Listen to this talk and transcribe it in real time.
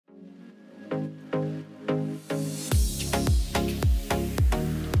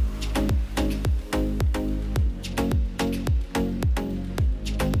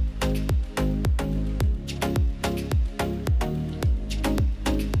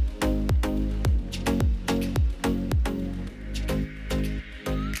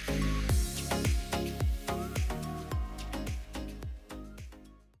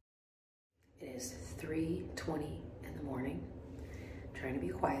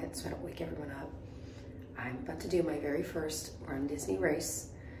quiet so I don't wake everyone up. I'm about to do my very first Run Disney race.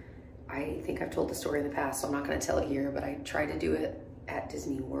 I think I've told the story in the past, so I'm not gonna tell it here, but I tried to do it at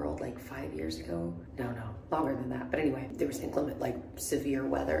Disney World like 5 years ago. No, longer than that. But anyway, there was inclement, like severe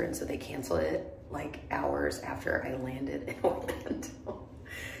weather, and so they canceled it like hours after I landed in Orlando.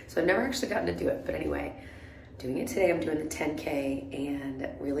 So I've never actually gotten to do it, but anyway, doing it today. I'm doing the 10K and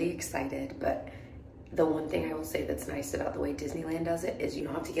really excited, but the one thing I will say that's nice about the way Disneyland does it is you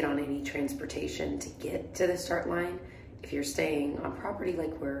don't have to get on any transportation to get to the start line. If you're staying on property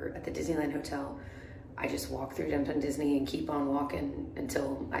like we're at the Disneyland Hotel, I just walk through downtown Disney and keep on walking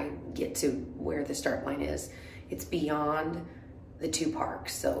until I get to where the start line is. It's beyond the 2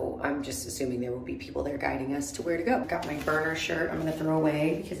 parks, so I'm just assuming there will be people there guiding us to where to go. Got my burner shirt I'm gonna throw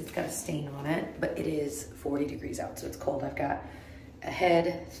away because it's got a stain on it, but it is 40 degrees out, so it's cold. I've got a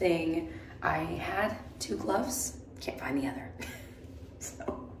head thing. I had 2 gloves, can't find the other.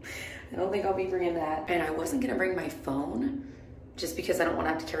 So I don't think I'll be bringing that. And I wasn't gonna bring my phone just because I don't wanna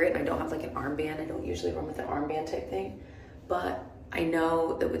have to carry it, and I don't have like an armband. I don't usually run with an armband type thing, but I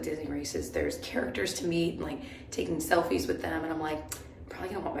know that with Disney races, there's characters to meet and like taking selfies with them. And I'm like, I'm probably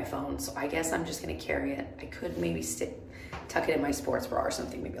gonna want my phone. So I guess I'm just gonna carry it. I could maybe tuck it in my sports bra or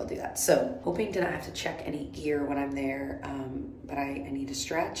something. Maybe I'll do that. So hoping to not have to check any gear when I'm there. But I need to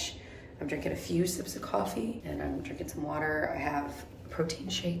stretch. I'm drinking a few sips of coffee and I'm drinking some water. I have a protein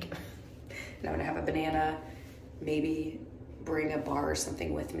shake and I'm gonna have a banana, maybe bring a bar or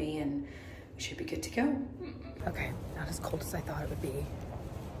something with me, and we should be good to go. Okay, not as cold as I thought it would be.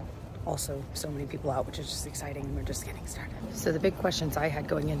 Also, so many people out, which is just exciting, and we're just getting started. So the big questions I had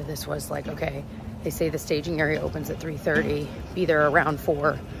going into this was like, okay, they say the staging area opens at 3:30, be there around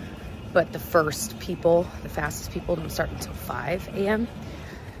 4, but the first people, the fastest people don't start until 5 a.m.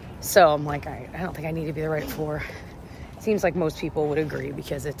 So I'm like, I don't think I need to be there right at 4. Seems like most people would agree,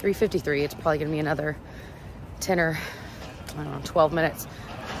 because at 3:53, it's probably gonna be another 10 or, I don't know, 12 minutes,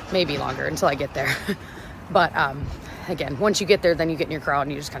 maybe longer until I get there. But again, once you get there, then you get in your crowd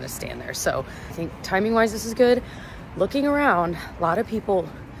and you just kind of stand there. So I think timing wise, this is good. Looking around, a lot of people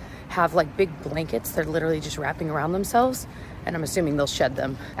have like big blankets. They're literally just wrapping around themselves. And I'm assuming they'll shed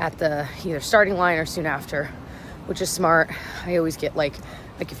them at the either starting line or soon after, which is smart. I always get like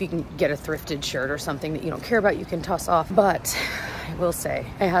if you can get a thrifted shirt or something that you don't care about, you can toss off. But I will say,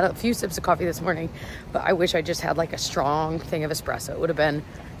 I had a few sips of coffee this morning, but I wish I just had like a strong thing of espresso. It would have been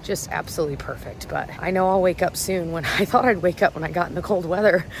just absolutely perfect. But I know I'll wake up soon. When I thought I'd wake up when I got in the cold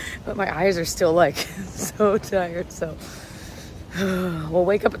weather, but my eyes are still like so tired. So we'll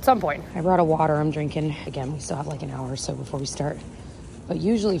wake up at some point. I brought a water I'm drinking. Again, we still have like an hour or so before we start. But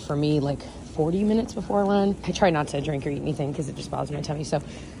usually for me, like 40 minutes before I run, I try not to drink or eat anything because it just bothers my tummy. So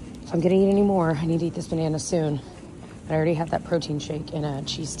if I'm gonna eat any more, I need to eat this banana soon. But I already have that protein shake and a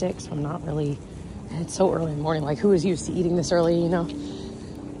cheese stick, so I'm not really, it's so early in the morning. Like, who is used to eating this early, you know?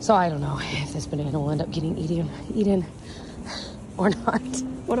 So I don't know if this banana will end up getting eaten or not.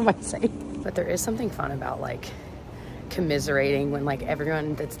 What am I saying? But there is something fun about like commiserating when like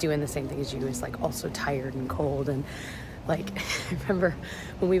everyone that's doing the same thing as you is like also tired and cold. And like, I remember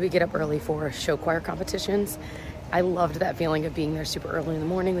when we would get up early for show choir competitions, I loved that feeling of being there super early in the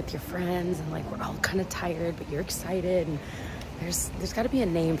morning with your friends, and like we're all kind of tired, but you're excited. And there's got to be a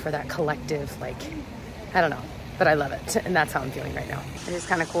name for that collective, like, I don't know. But I love it, and that's how I'm feeling right now. It is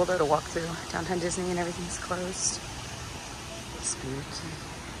kind of cool though to walk through downtown Disney and everything's closed. Spooky.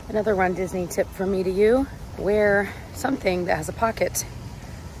 Another Run Disney tip from me to you: wear something that has a pocket,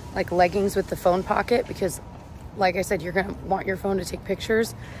 like leggings with the phone pocket, because like I said, you're gonna want your phone to take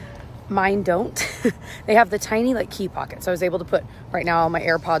pictures. Mine don't. They have the tiny like key pocket, so I was able to put, right now my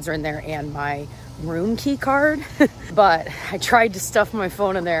AirPods are in there and my room key card. But I tried to stuff my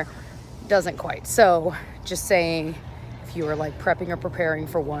phone in there, doesn't quite. So just saying, if you were like prepping or preparing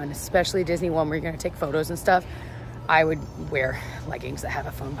for one, especially Disney one where you're gonna take photos and stuff, I would wear leggings that have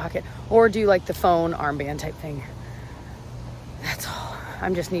a phone pocket, or do like the phone armband type thing. That's all.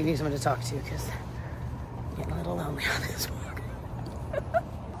 I'm just needing someone to talk to because I'm getting a little lonely on this walk.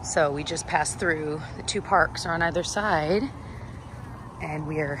 So we just passed through the 2 parks are on either side, and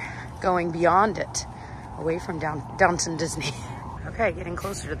we're going beyond it, away from downtown Disney. Okay, getting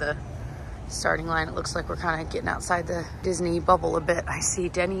closer to the starting line. It looks like we're kind of getting outside the Disney bubble a bit. I see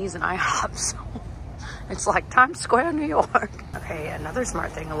Denny's and IHOP, so it's like Times Square, New York. Okay, another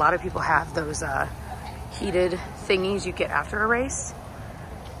smart thing. A lot of people have those heated thingies you get after a race,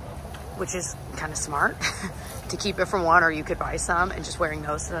 which is kind of smart to keep it from one, or you could buy some and just wearing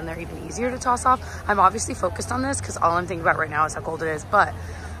those, so then they're even easier to toss off. I'm obviously focused on this because all I'm thinking about right now is how cold it is, but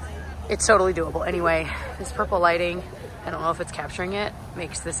it's totally doable. Anyway, this purple lighting, I don't know if it's capturing it,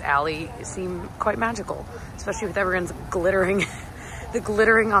 makes this alley seem quite magical, especially with everyone's glittering, the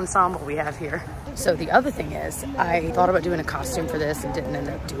glittering ensemble we have here. So the other thing is, I thought about doing a costume for this and didn't end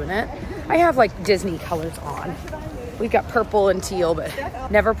up doing it. I have like Disney colors on. We've got purple and teal, but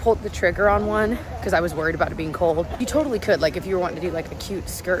never pulled the trigger on one because I was worried about it being cold. You totally could, like if you were wanting to do like a cute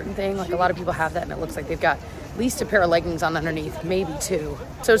skirt and thing, like a lot of people have that and it looks like they've got at least a pair of leggings on underneath, maybe two.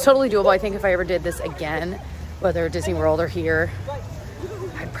 So it's totally doable. I think if I ever did this again, whether Disney World or here,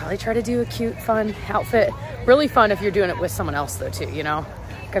 I'd probably try to do a cute, fun outfit. Really fun if you're doing it with someone else though too, you know?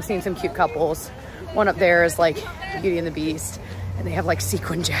 Like I've seen some cute couples. One up there is like Beauty and the Beast, and they have like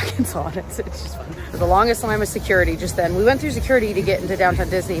sequin jackets on it, so it's just fun. For the longest time was security just then. We went through security to get into downtown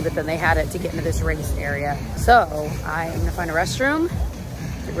Disney, but then they had it to get into this race area. So I'm gonna find a restroom,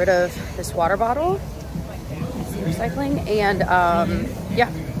 get rid of this water bottle, recycling, and yeah,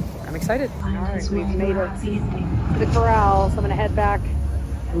 I'm excited. All right, we've made it to the corral, so I'm gonna head back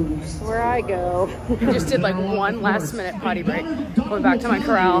where I go. I just did like one last minute potty break. Going back to my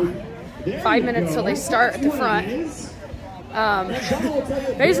corral. 5 minutes till they start at the front.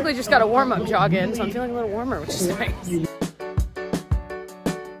 Basically just got a warm-up jog in, so I'm feeling a little warmer, which is nice.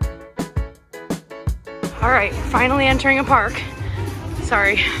 All right, finally entering a park.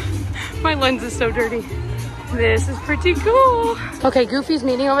 Sorry, my lens is so dirty. This is pretty cool. Okay, Goofy's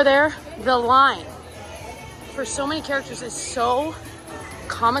meeting over there. The line for so many characters is so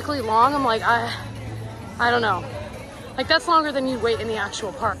comically long. I'm like, I don't know. Like that's longer than you'd wait in the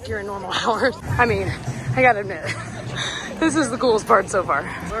actual park during normal hours. I mean, I gotta admit, this is the coolest part so far.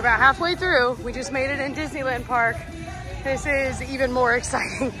 We're about halfway through. We just made it in Disneyland Park. This is even more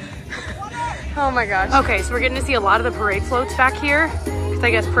exciting. Oh my gosh. Okay, so we're getting to see a lot of the parade floats back here. I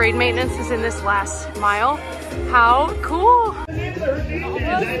guess parade maintenance is in this last mile. How cool.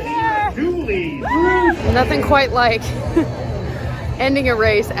 Nothing quite like ending a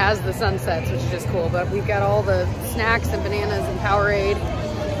race as the sun sets, which is just cool. But we've got all the snacks and bananas and Powerade.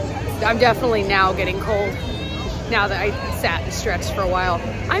 I'm definitely now getting cold now that I sat and stretched for a while.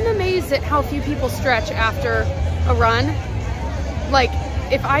 I'm amazed at how few people stretch after a run. Like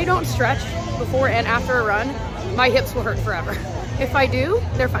if I don't stretch before and after a run, my hips will hurt forever. If I do,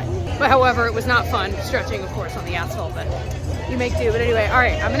 they're fine. But however, it was not fun stretching, of course, on the asphalt, but you make do. But anyway, all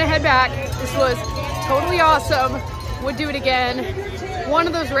right, I'm gonna head back. This was totally awesome. Would do it again. One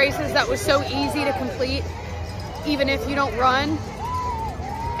of those races that was so easy to complete, even if you don't run,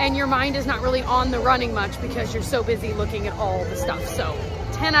 and your mind is not really on the running much because you're so busy looking at all the stuff. So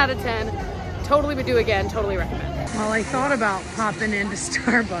 10 out of 10, totally would do again, totally recommend. Well, I thought about popping into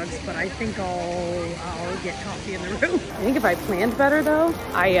Starbucks, but I think I'll get coffee in the room. I think if I planned better though,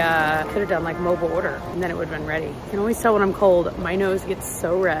 I could have done like mobile order and then it would have been ready. You can always tell when I'm cold, my nose gets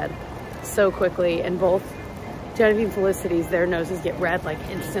so red so quickly, and both Genevieve and Felicity's, their noses get red like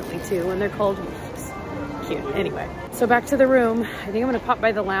instantly too when they're cold. It's cute. Anyway, so back to the room. I think I'm gonna pop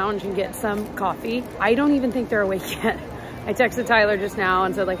by the lounge and get some coffee. I don't even think they're awake yet. I texted Tyler just now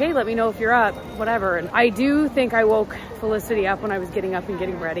and said like, hey, let me know if you're up, whatever. And I do think I woke Felicity up when I was getting up and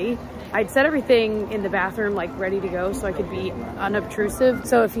getting ready. I'd set everything in the bathroom like ready to go so I could be unobtrusive.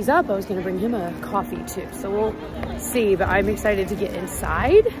 So if he's up, I was gonna bring him a coffee too. So we'll see, but I'm excited to get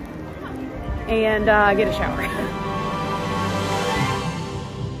inside and get a shower.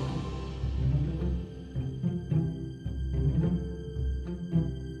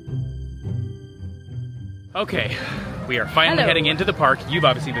 Okay, we are finally heading into the park. You've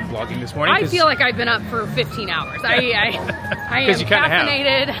obviously been vlogging this morning. I feel like I've been up for 15 hours. I am you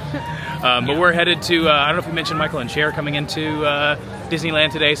caffeinated. But we're headed to, I don't know if we mentioned Michael and Cher coming into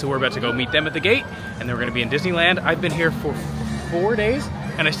Disneyland today, so we're about to go meet them at the gate, and then we're gonna be in Disneyland. I've been here for 4 days,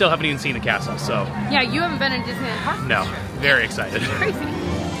 and I still haven't even seen the castle, so. Yeah, you haven't been in Disneyland Park? No, very excited. It's crazy.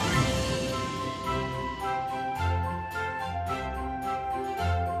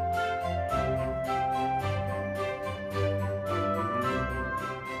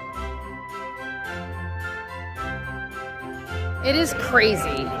 It is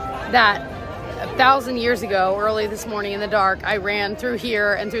crazy that 1,000 years ago, early this morning in the dark, I ran through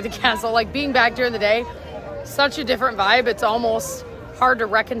here and through the castle. Like being back during the day, such a different vibe. It's almost hard to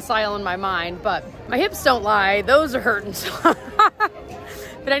reconcile in my mind, but my hips don't lie. Those are hurting.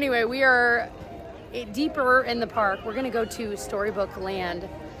 But anyway, we are deeper in the park. We're gonna go to Storybook Land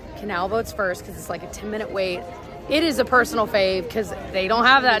canal boats first because it's like a 10-minute wait. It is a personal fave because they don't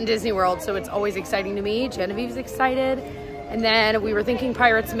have that in Disney World, so it's always exciting to me. Genevieve's excited. And then we were thinking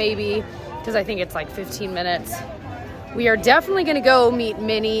Pirates maybe, because I think it's like 15 minutes. We are definitely gonna go meet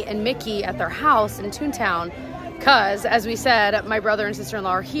Minnie and Mickey at their house in Toontown, because as we said, my brother and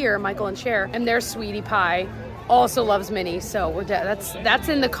sister-in-law are here, Michael and Cher, and their sweetie pie also loves Minnie, so we're that's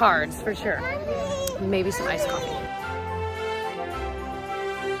in the cards for sure. Maybe some iced coffee.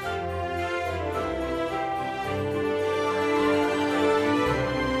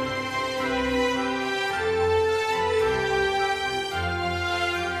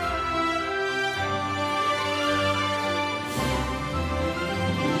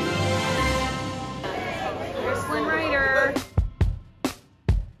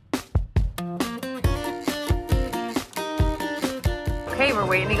 Okay, we're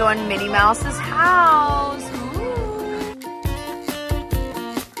waiting to go in Minnie Mouse's house. Ooh.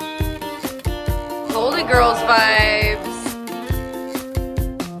 Golden Girls vibes.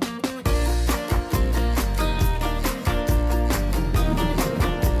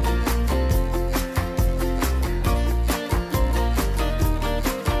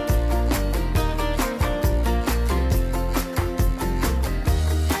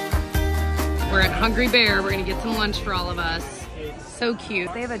 We're at Hungry Bear. We're gonna get some lunch for all of us. So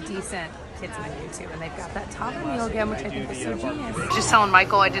cute. They have a decent kids menu too, and they've got that taco meal again, which I think is so genius. Just telling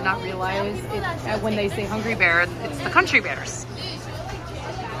Michael, I did not realize when they say Hungry Bear, it's the Country Bears.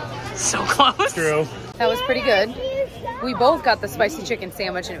 So close. True. That was pretty good. We both got the spicy chicken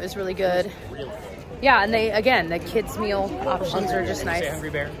sandwich, and it was really good. Yeah, and the kids meal options are just nice. Say Hungry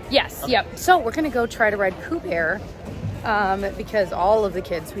Bear? Yes, yep. So we're gonna go try to ride Pooh Bear because all of the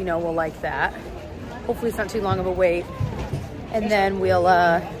kids we know will like that. Hopefully it's not too long of a wait. And then we'll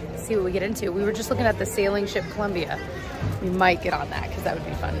see what we get into. We were just looking at the sailing ship Columbia. We might get on that because that would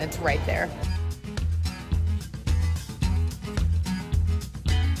be fun. It's right there.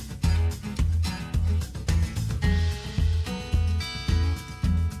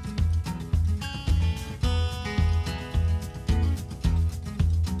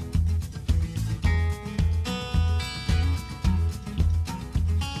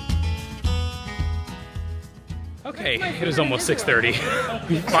 Okay, it is almost 6:30.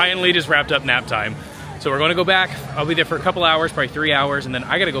 We finally just wrapped up nap time. So we're gonna go back. I'll be there for a couple hours, probably 3 hours, and then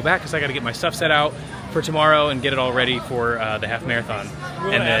I gotta go back because I gotta get my stuff set out for tomorrow and get it all ready for the half marathon.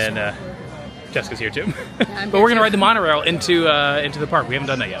 And then Jessica's here too. But we're gonna ride the monorail into the park. We haven't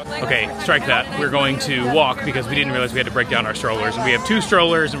done that yet. Okay, strike that. We're going to walk because we didn't realize we had to break down our strollers. And we have 2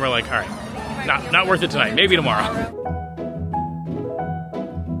 strollers and we're like, all right, not worth it tonight, maybe tomorrow.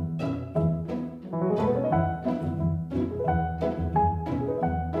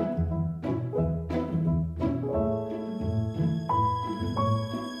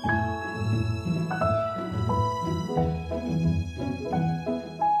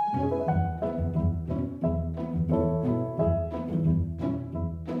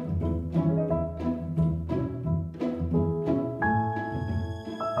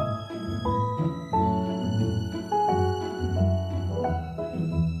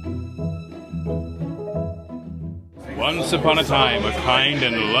 Once upon a time, a kind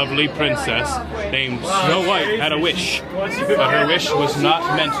and lovely princess named Snow White had a wish, but her wish was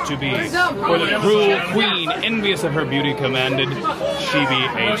not meant to be. For the cruel queen, envious of her beauty, commanded she be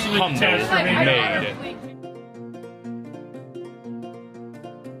a humble maid.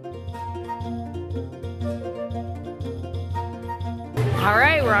 All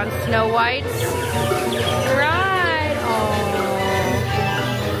right, we're on Snow White's ride. Oh,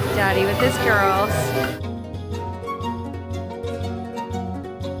 Daddy with his girls.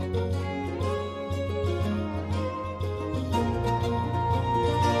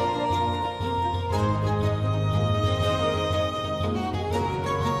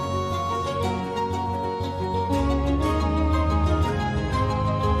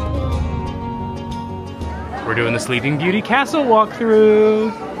 We're doing the Sleeping Beauty Castle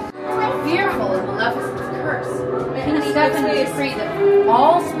walkthrough. Fearful of Maleficent's curse. King Stefan decreed that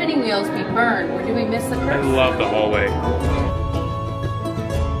all spinning wheels be burned. We're doing Miss the I Curse. love the hallway.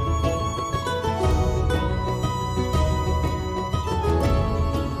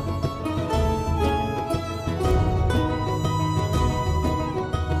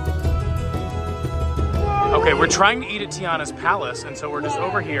 Okay, we're trying to eat at Tiana's Palace, and so we're just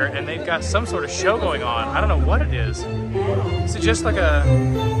over here, and they've got some sort of show going on. I don't know what it is. Is it just like a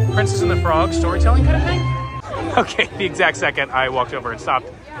Princess and the Frog storytelling kind of thing? Okay, the exact second I walked over and stopped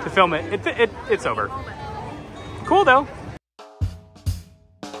to film it, it's over. Cool though.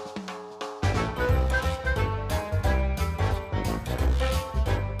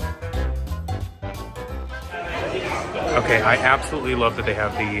 Okay, I absolutely love that they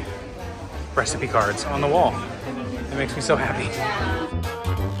have the recipe cards on the wall. It makes me so happy.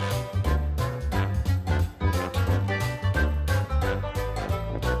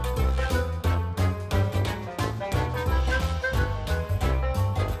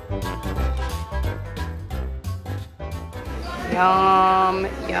 Yum,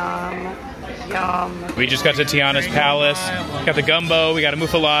 yum, yum. We just got to Tiana's Palace. Got the gumbo, we got a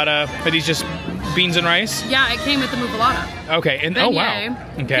muffalata. Are these just beans and rice? Yeah, it came with the muffalata. Okay, and Beignet, oh wow.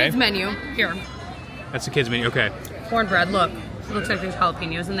 Okay. Kids menu. Here. That's the kids menu, okay. Cornbread, look. It looks like there's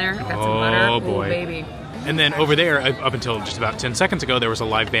jalapenos in there. Got some butter. Oh boy. Ooh, baby. And then over there, up until just about 10 seconds ago, there was a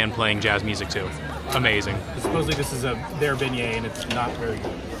live band playing jazz music too. Amazing. Supposedly this is their beignet and it's not very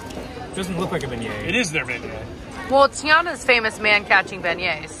good. It doesn't look like a beignet. It is their beignet. Well, it's Tiana's famous man-catching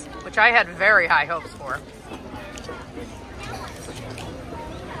beignets, which I had very high hopes for.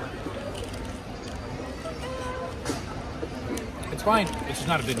 It's fine. It's just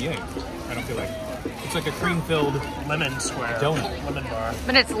not a beignet. I don't feel like. It's like a cream-filled Lemon square. donut. Lemon bar.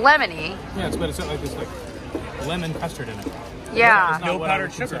 But it's lemony. Yeah, but it's got like this like lemon custard in it. Yeah. It's not No what I powdered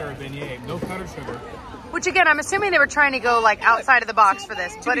would consider sugar. a beignet. No powdered sugar. Which again, I'm assuming they were trying to go like outside of the box for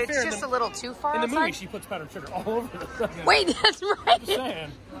this, but be it's fair, just in the- a little too far In the movie, outside. she puts powdered sugar all over the thing. Wait, that's I'm right.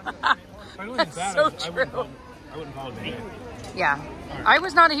 saying. I don't That's think so I wouldn't true. call it beignet. Yeah, I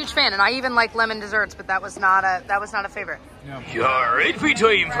was not a huge fan, and I even like lemon desserts, but that was not a favorite. No. You're in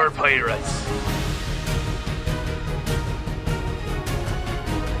between for pirates.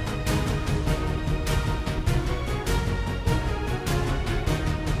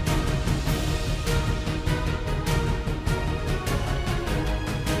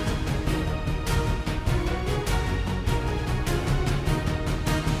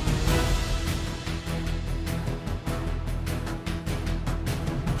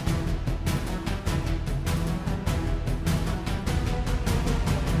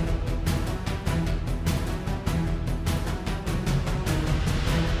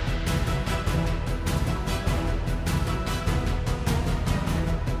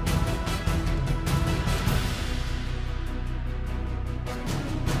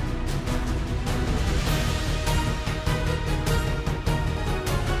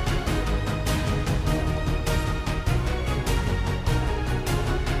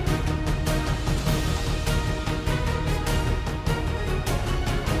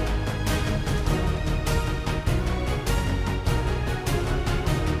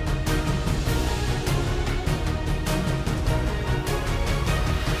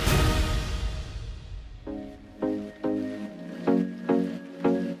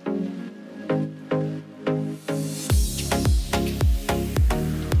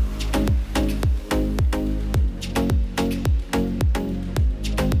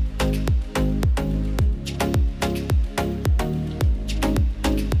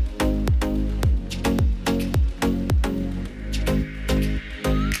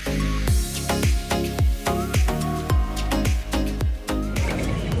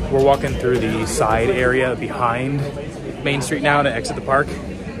 We're walking through the side area behind Main Street now to exit the park,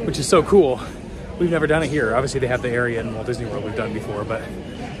 which is so cool. We've never done it here. Obviously they have the area in Walt Disney World we've done before, but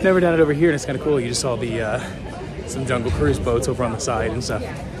never done it over here, and it's kind of cool. You just saw the some Jungle Cruise boats over on the side and stuff.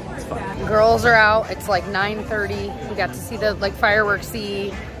 It's fun. Girls are out. It's like 9:30. We got to see the like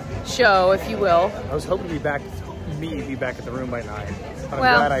fireworksy show, if you will. I was hoping to be back at the room by 9. But I'm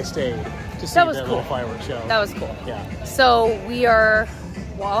Well, glad I stayed to see that was the cool. little fireworks show. That was cool. Yeah. So we are.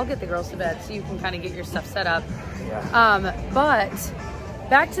 Well, I'll get the girls to bed so you can kind of get your stuff set up. Yeah. But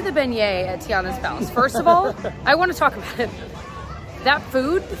back to the beignet at Tiana's Palace. First of all, I want to talk about it. That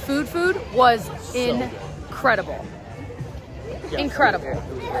food, the food was incredible. Yeah. Incredible.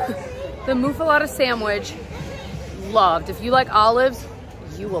 The muffalata sandwich, loved. If you like olives,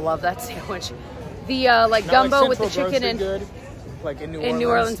 you will love that sandwich. The like Not gumbo like with the Central chicken Roasted and good, like in New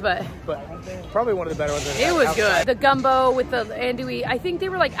Orleans, but probably one of the better ones. it was good. The gumbo with the andouille, I think they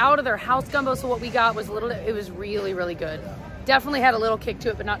were like out of their house gumbo, so what we got was it was really, really good. Definitely had a little kick to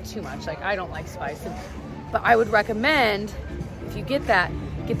it, but not too much. Like, I don't like spice. But I would recommend, if you get that,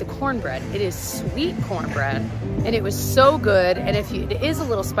 get the cornbread. It is sweet cornbread, and it was so good. And it is a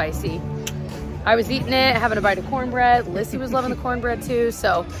little spicy. I was eating it, having a bite of cornbread. Lissy was loving the cornbread too.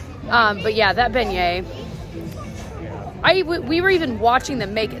 So, but yeah, that beignet. We were even watching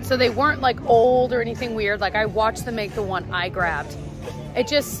them make it, so they weren't like old or anything weird. Like, I watched them make the one I grabbed. It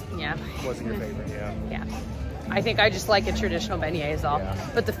just, yeah. Wasn't your favorite, yeah. Yeah. I think I just like a traditional beignet is all. Yeah.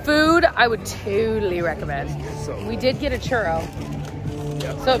 But the food, I would totally recommend. So We did get a churro,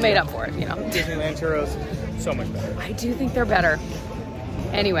 yeah. so it made up for it, you know. Disneyland churros, so much better. I do think they're better.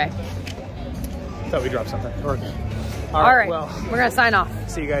 Anyway. Thought we dropped something. All right. Well, We're going to sign off.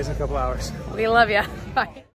 see you guys in a couple hours. We love you. Bye.